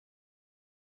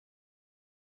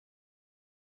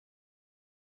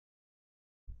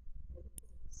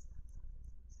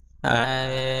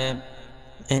I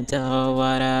into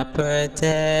what I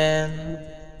pretend,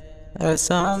 or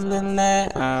something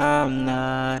that I'm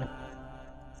not.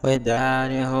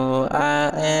 Without you, who I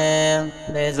am,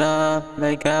 there's all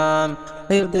become.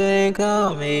 If they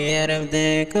call me, and if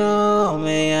they call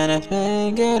me, and I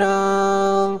think it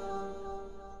all.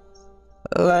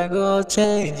 Like will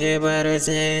change it, but it's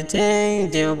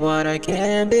change it, what I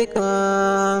can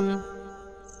become.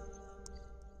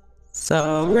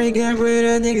 So we get rid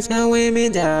of things that weigh me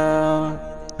down.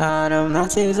 Out of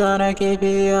nothing's gonna keep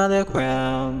me on the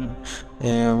ground.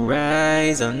 And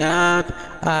rise on up,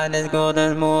 on this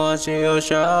golden moon she'll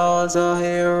show. So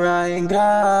here I go.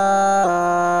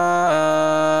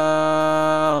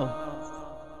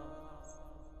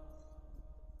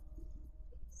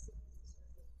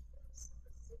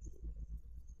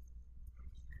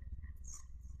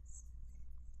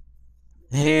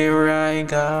 Here I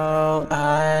go,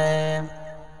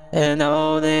 and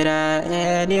know that I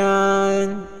am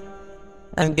young.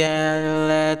 I'm gonna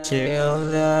let you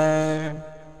learn.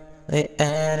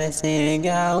 Anything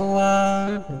I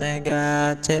want, they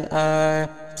got to earn.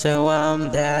 So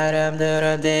I'm that, I'm that,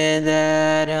 I did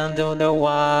that, I'm to the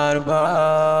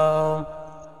waterfall.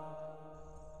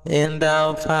 And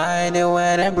I'll find it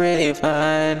when I breathe,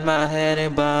 find my head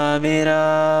above it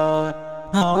all.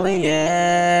 Oh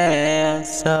yeah,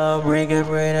 so bring a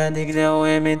things that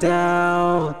weigh me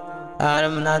down. Out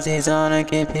of nothing's gonna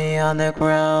keep me on the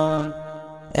ground.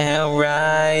 And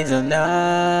rise on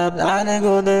up, I the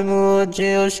golden moon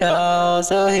she'll show,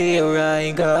 so here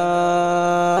I go.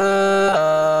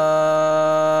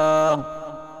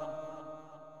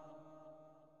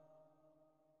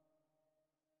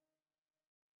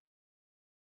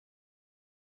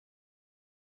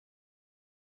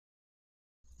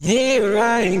 Here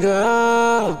I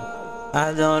go.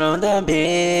 I don't know the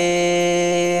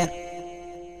beat.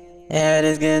 It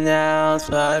is good now,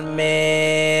 spot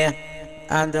me.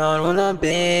 I don't wanna be.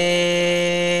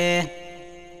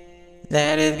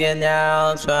 That is good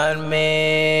now, spot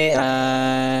me.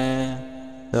 I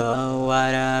know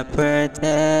what I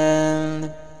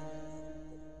pretend.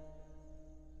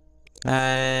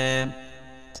 I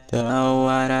know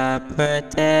what I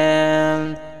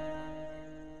pretend.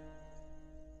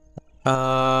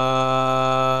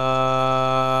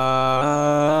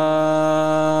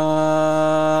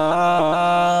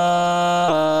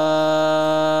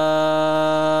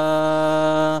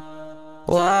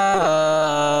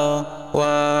 Whoa,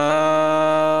 whoa.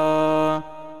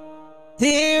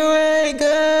 Here I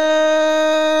go.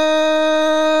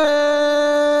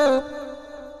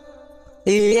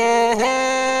 Yeah.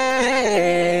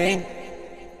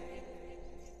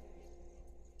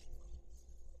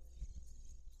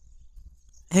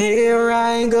 Here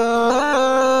I go.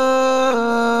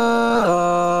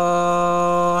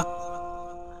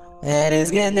 It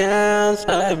is good enough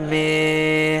for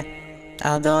me.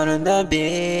 I don't want to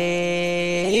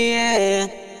be. Yeah.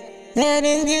 That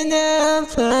is good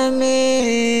enough for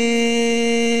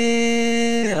me.